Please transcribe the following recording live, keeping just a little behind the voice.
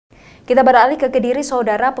Kita beralih ke Kediri,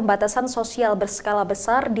 saudara. Pembatasan sosial berskala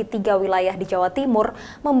besar di 3 wilayah di Jawa Timur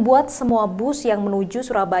membuat semua bus yang menuju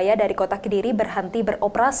Surabaya dari kota Kediri berhenti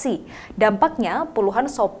beroperasi. Dampaknya,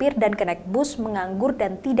 puluhan sopir dan kenek bus menganggur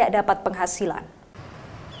dan tidak dapat penghasilan.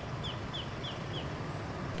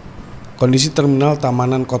 Kondisi terminal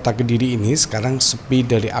Tamanan Kota Kediri ini sekarang sepi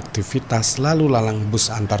dari aktivitas lalu lalang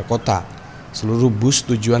bus antar kota. Seluruh bus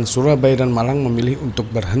tujuan Surabaya dan Malang memilih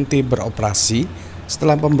untuk berhenti beroperasi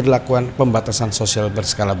setelah pemberlakuan pembatasan sosial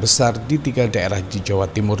berskala besar di 3 daerah di Jawa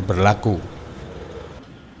Timur berlaku.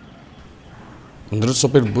 Menurut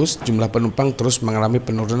sopir bus, jumlah penumpang terus mengalami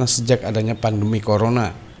penurunan sejak adanya pandemi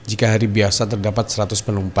corona. Jika hari biasa terdapat 100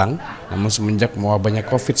 penumpang, namun semenjak mewabahnya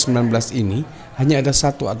COVID-19 ini, hanya ada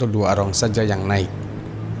 1 atau 2 orang saja yang naik.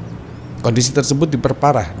 Kondisi tersebut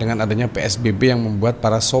diperparah dengan adanya PSBB yang membuat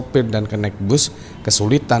para sopir dan kenek bus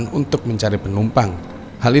kesulitan untuk mencari penumpang.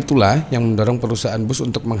 Hal itulah yang mendorong perusahaan bus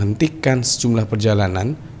untuk menghentikan sejumlah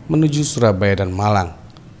perjalanan menuju Surabaya dan Malang.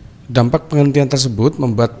 Dampak penghentian tersebut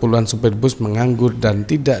membuat puluhan supir bus menganggur dan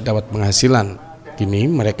tidak dapat penghasilan. Kini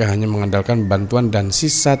mereka hanya mengandalkan bantuan dan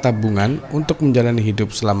sisa tabungan untuk menjalani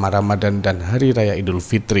hidup selama Ramadan dan Hari Raya Idul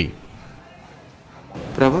Fitri.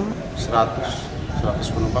 Berapa?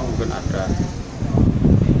 100 penumpang mungkin ada.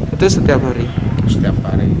 Itu setiap hari? Setiap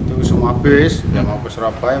hari. Itu semua bis, yang mau ke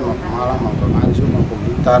Surabaya, mau ke Malang, mau ke Nganjuk, mau ke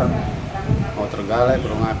Blitar, mau Trenggalek,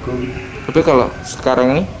 Tulungagung. Tapi kalau sekarang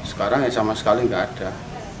ini? Sekarang ya sama sekali nggak ada.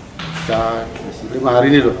 Sudah 5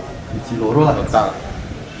 hari ini loh. Total.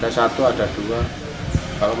 Ada 1, ada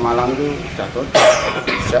 2. Kalau Malang itu sudah total.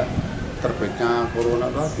 Sejak terbitnya corona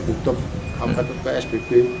ditutup itu PSBB.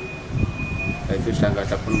 Itu sudah nggak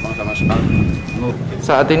ada penumpang sama sekali.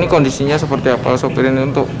 Saat ini kondisinya seperti apa sopir ini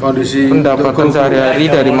untuk kondisi pendapatan sehari-hari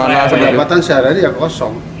dari mana? Pendapatan sehari-hari ya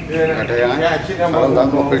kosong. Nggak ada yang kalau nggak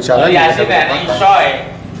mobil jalan ya ada pendapatan.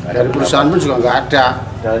 Dari perusahaan pun juga nggak ada.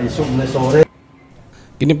 Dari sore.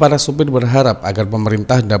 Kini para sopir berharap agar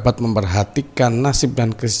pemerintah dapat memperhatikan nasib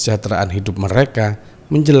dan kesejahteraan hidup mereka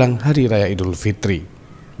menjelang Hari Raya Idul Fitri.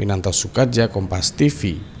 Winanto Sukadja, Kompas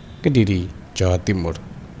TV, Kediri, Jawa Timur.